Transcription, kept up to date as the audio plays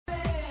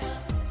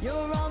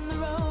You're on the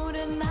road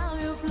and now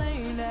your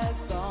plane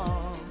has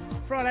gone.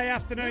 Friday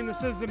afternoon,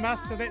 this is The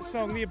Muster. That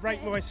song there,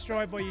 Break My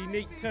Stride by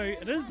Unique 2.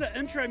 It is the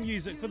intro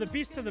music for the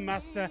best of The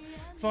Muster,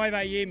 5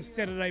 a.m.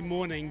 Saturday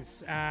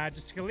mornings.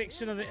 Just a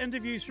collection of the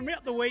interviews from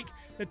out the week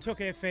that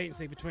took our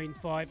fancy between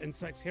 5 and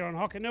 6 here on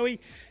Hokanui.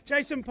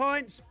 Jason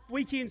Pine,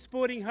 weekend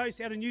sporting host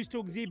out of News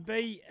Talk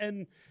ZB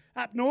in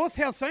up north.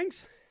 How's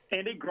things?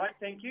 Andy, great,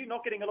 thank you.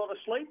 Not getting a lot of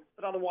sleep,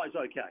 but otherwise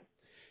okay.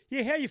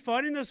 Yeah, how are you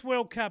finding this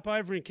World Cup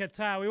over in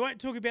Qatar? We won't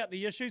talk about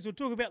the issues, we'll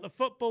talk about the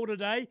football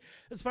today.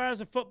 As far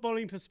as a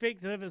footballing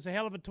perspective, it's a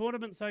hell of a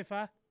tournament so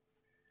far.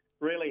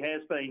 Really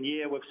has been,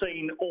 yeah. We've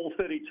seen all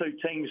 32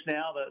 teams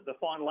now. The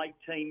final 8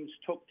 teams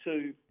took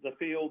to the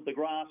field, the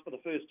grass, for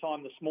the first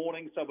time this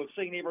morning. So we've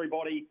seen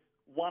everybody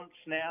once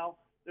now.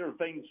 There have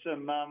been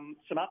some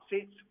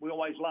upsets. We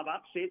always love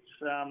upsets.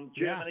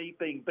 Germany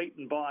being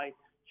beaten by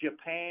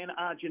Japan,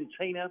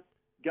 Argentina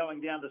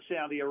going down to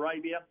Saudi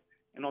Arabia.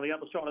 And on the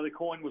other side of the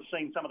coin, we've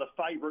seen some of the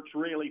favourites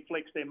really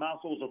flex their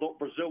muscles. I thought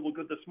Brazil were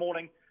good this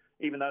morning,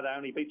 even though they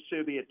only beat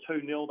Serbia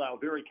 2-0. They were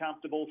very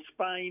comfortable.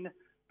 Spain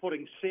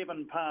putting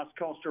 7 past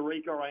Costa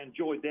Rica. I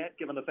enjoyed that,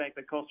 given the fact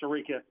that Costa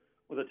Rica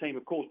was a team,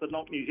 of course, that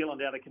knocked New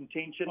Zealand out of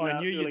contention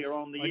earlier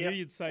on in the year. I knew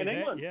you'd say and that,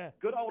 England, yeah.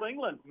 Good old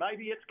England.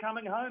 Maybe it's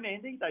coming home,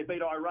 Andy. They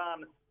beat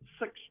Iran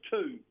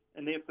 6-2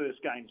 in their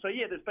first game. So,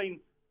 yeah, there's been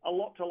a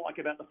lot to like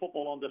about the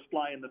football on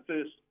display in the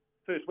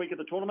first week of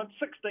the tournament.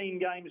 16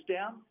 games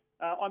down.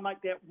 I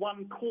make that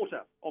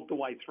 1/4 of the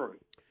way through.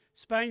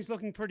 Spain's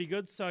looking pretty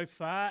good so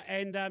far,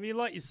 and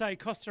like you say,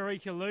 Costa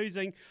Rica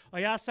losing.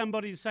 I asked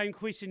somebody the same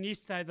question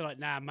yesterday. They're like,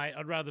 nah, mate,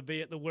 I'd rather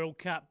be at the World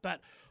Cup.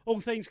 But all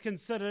things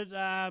considered,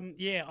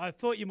 I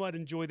thought you might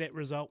enjoy that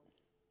result.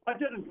 I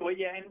did enjoy it,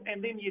 yeah,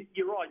 and then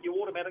you're right.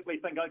 You automatically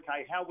think,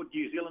 okay, how would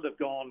New Zealand have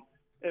gone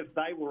if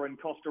they were in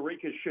Costa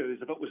Rica's shoes,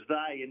 if it was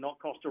they and not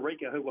Costa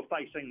Rica who were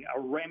facing a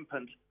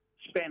rampant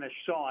Spanish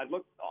side?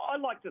 Look, I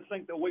like to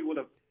think that we would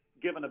have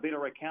given a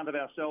better account of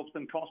ourselves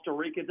than Costa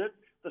Rica did.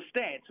 The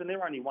stats, and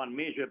they're only one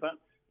measure, but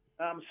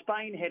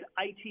Spain had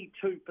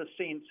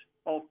 82%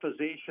 of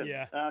possession.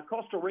 Yeah.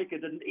 Costa Rica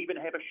didn't even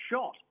have a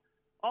shot.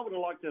 I would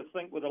have liked to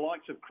think with the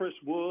likes of Chris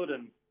Wood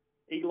and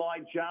Eli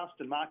Just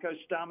and Marco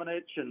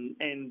Stamenic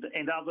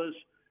and others,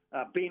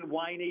 Ben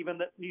Waine even,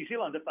 that New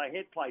Zealand, if they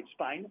had played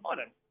Spain, I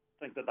don't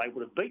think that they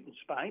would have beaten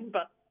Spain,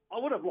 but I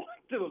would have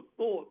liked to have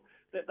thought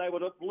that they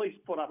would at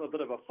least put up a bit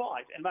of a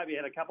fight and maybe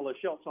had a couple of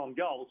shots on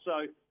goal.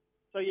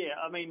 So yeah,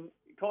 I mean,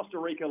 Costa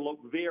Rica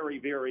looked very,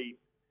 very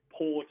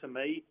poor to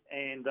me.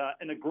 And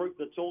in a group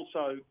that's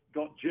also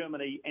got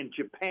Germany and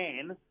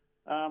Japan,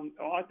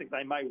 I think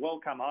they may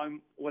well come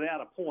home without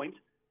a point.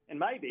 And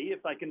maybe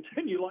if they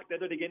continue like they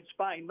did against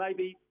Spain,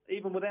 maybe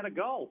even without a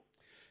goal.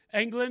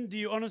 England, do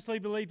you honestly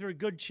believe they're a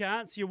good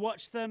chance? You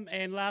watched them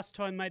and last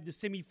time made the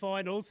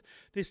semi-finals.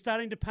 They're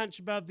starting to punch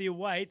above their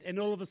weight and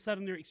all of a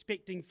sudden they're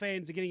expecting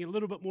fans are getting a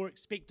little bit more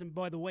expectant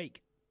by the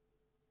week.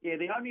 Yeah,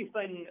 the only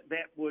thing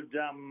that would,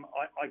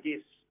 I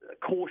guess,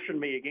 caution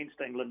me against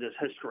England is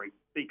history,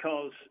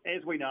 because,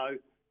 as we know,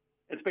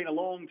 it's been a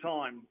long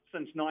time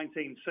since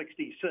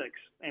 1966,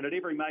 and at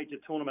every major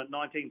tournament,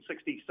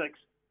 1966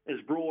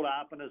 is brought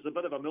up and is a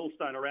bit of a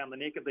millstone around the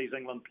neck of these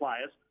England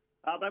players.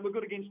 They were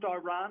good against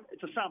Iran.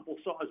 It's a sample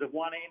size of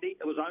one, Andy.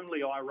 It was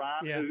only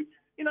Iran who,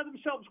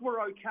 themselves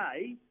were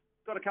okay,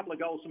 got a couple of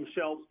goals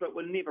themselves, but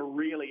were never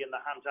really in the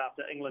hunt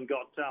after England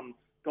got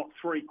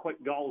 3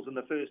 quick goals in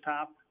the first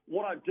half.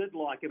 What I did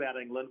like about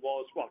England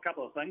was, well, a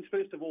couple of things.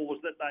 First of all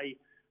was that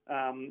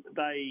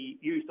they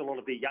used a lot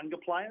of their younger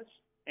players.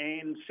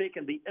 And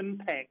second, the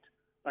impact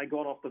they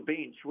got off the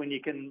bench. When you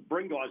can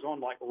bring guys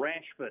on like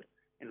Rashford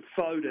and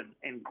Foden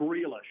and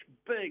Grealish,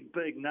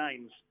 big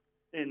names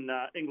in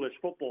English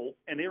football,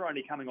 and they're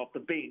only coming off the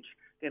bench,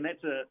 then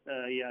that's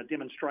a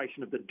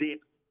demonstration of the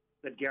depth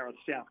that Gareth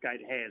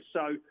Southgate has.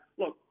 So,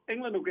 look,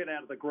 England will get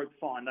out of the group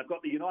fine. They've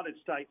got the United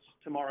States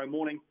tomorrow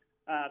morning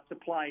to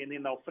play, and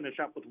then they'll finish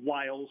up with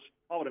Wales.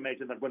 I would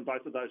imagine they'd win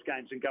both of those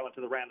games and go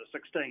into the round of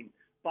 16.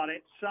 But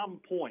at some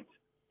point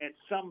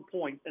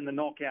in the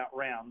knockout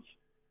rounds,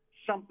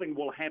 something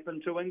will happen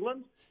to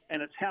England,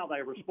 and it's how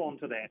they respond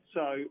to that.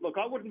 So, look,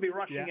 I wouldn't be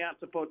rushing out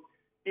to put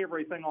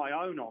everything I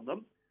own on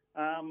them.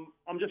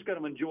 I'm just going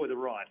to enjoy the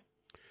ride.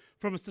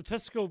 From a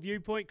statistical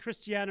viewpoint,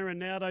 Cristiano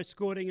Ronaldo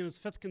scoring in his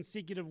 5th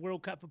consecutive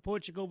World Cup for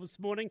Portugal this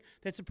morning.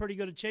 That's a pretty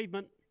good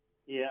achievement.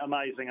 Yeah,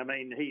 amazing. I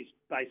mean, he's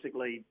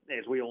basically,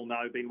 as we all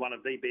know, been one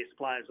of the best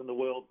players in the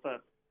world for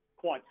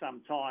quite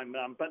some time.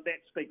 But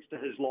that speaks to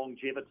his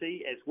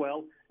longevity as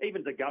well.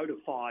 Even to go to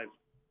 5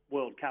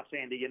 World Cups,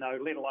 Andy,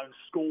 let alone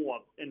score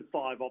in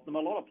 5 of them. A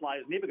lot of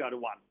players never go to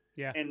 1.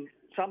 Yeah. And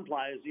some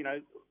players,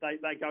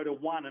 they go to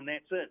 1 and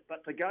that's it.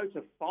 But to go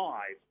to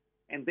 5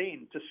 and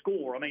then to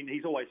score, I mean,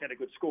 he's always had a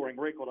good scoring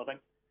record, I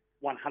think.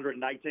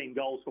 118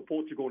 goals for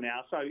Portugal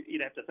now. So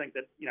you'd have to think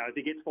that, if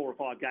he gets 4 or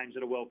 5 games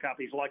at a World Cup,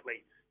 he's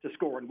likely to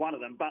score in one of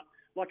them. But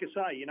like I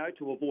say,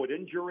 to avoid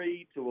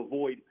injury, to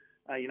avoid,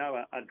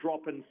 a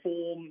drop in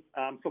form,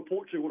 for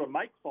Portugal to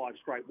make 5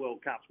 straight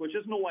World Cups, which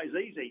isn't always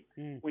easy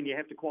when you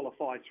have to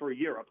qualify through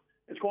Europe.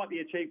 it's quite the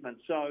achievement.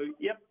 So,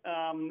 yep,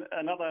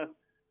 another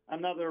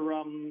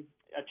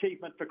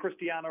achievement for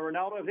Cristiano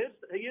Ronaldo.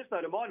 He is,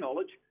 though, to my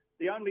knowledge,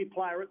 the only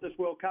player at this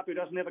World Cup who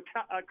doesn't have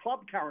a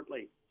club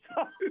currently.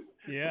 So,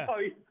 yeah. So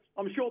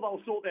I'm sure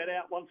they'll sort that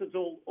out once it's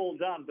all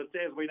done. But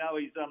as we know,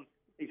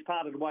 he's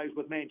parted ways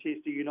with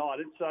Manchester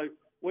United. So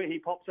where he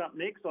pops up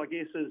next, I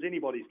guess, is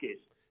anybody's guess.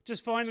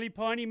 Just finally,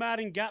 Piney,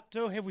 Martin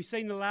Guptill, have we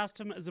seen the last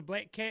of him as a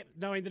black cap,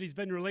 knowing that he's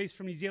been released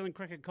from New Zealand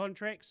cricket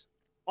contracts?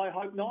 I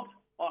hope not.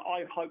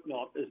 I hope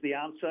not is the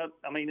answer.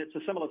 I mean, it's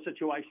a similar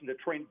situation to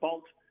Trent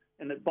Boult,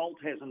 and that Boult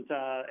hasn't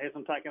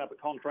taken up a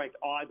contract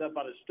either,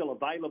 but is still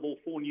available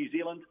for New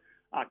Zealand.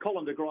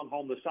 Colin de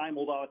Grandhomme the same,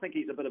 although I think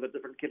he's a bit of a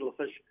different kettle of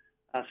fish.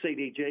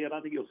 CDG, I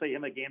don't think you'll see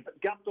him again. But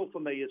Guptill, for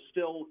me, is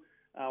still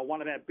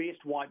one of our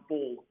best white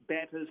ball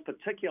batters,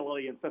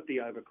 particularly in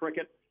 50-over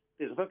cricket.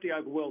 There's a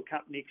 50-over World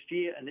Cup next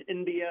year in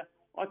India.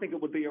 I think it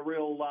would be a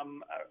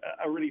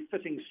really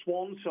fitting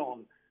swan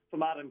song for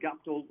Martin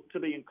Guptill to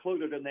be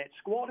included in that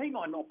squad. He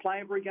might not play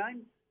every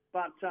game,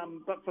 but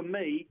for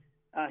me,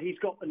 he's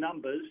got the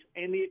numbers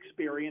and the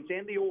experience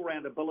and the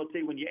all-round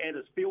ability when you add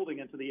his fielding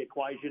into the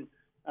equation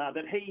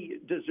that he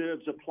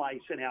deserves a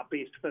place in our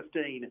best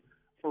 15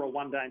 for a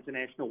one-day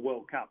international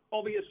World Cup.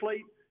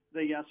 Obviously,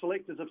 the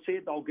selectors have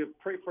said they'll give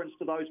preference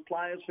to those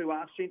players who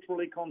are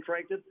centrally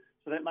contracted,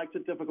 so that makes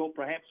it difficult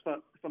perhaps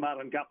for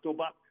Martin Guptill.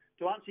 But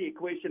to answer your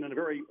question in a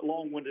very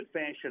long-winded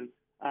fashion,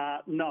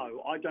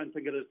 no, I don't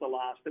think it is the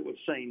last that we've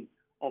seen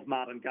of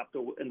Martin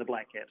Guptill in the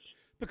Black Caps.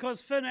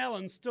 Because Finn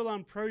Allen's still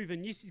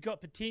unproven. Yes, he's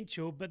got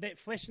potential, but that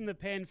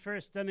flash-in-the-pan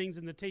first innings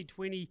in the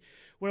T20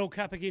 World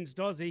Cup against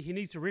Aussie, he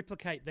needs to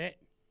replicate that.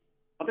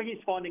 I think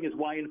he's finding his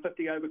way in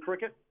 50-over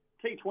cricket.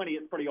 T20,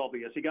 it's pretty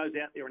obvious. He goes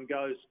out there and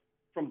goes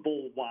from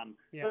ball one.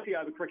 Yeah.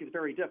 50-over cricket is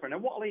very different.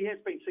 And while he has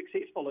been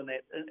successful in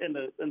that,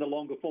 in the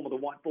longer form of the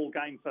white ball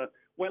game for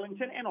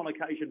Wellington and on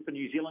occasion for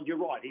New Zealand, you're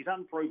right, he's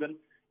unproven.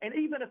 And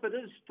even if it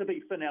is to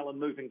be Finn Allen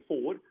moving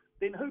forward,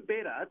 then who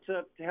better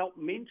to help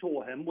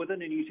mentor him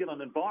within a New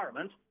Zealand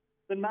environment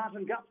than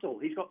Martin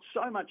Guptill? He's got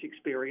so much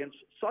experience,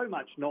 so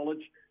much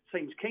knowledge,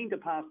 seems keen to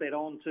pass that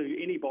on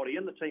to anybody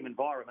in the team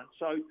environment.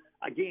 So,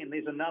 again,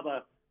 there's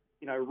another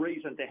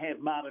reason to have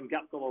Martin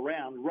Guptill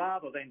around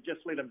rather than just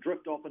let him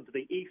drift off into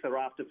the ether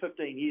after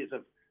 15 years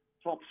of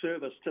top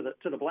service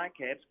to the Black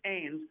Caps,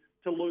 and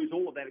to lose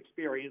all of that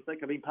experience that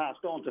can be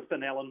passed on to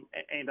Finn Allen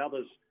and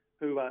others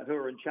who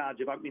are in charge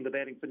of opening the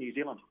batting for New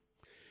Zealand.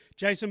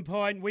 Jason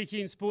Pine,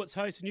 Weekend Sports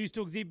host,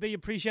 Newstalk ZB.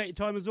 Appreciate your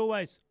time as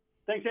always.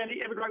 Thanks, Andy.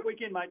 Have a great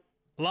weekend, mate.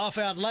 Laugh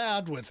out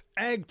loud with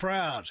Ag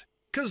Proud,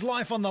 because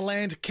life on the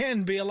land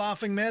can be a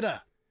laughing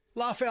matter.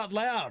 Laugh out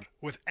loud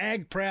with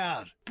Ag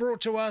Proud, brought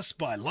to us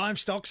by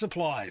Livestock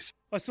Supplies.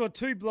 I saw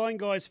two blind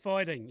guys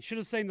fighting. You should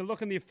have seen the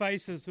look on their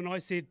faces when I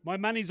said, my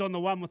money's on the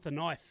one with the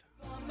knife.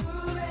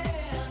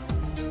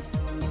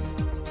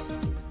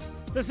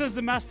 This is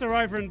the muster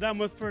over and done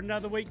with for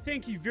another week.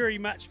 Thank you very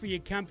much for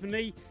your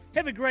company.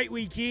 Have a great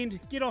weekend.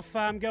 Get off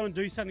farm, go and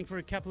do something for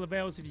a couple of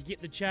hours if you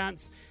get the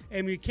chance.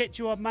 And we'll catch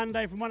you on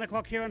Monday from 1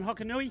 o'clock here on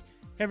Hokanui.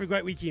 Have a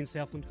great weekend,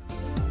 Southland.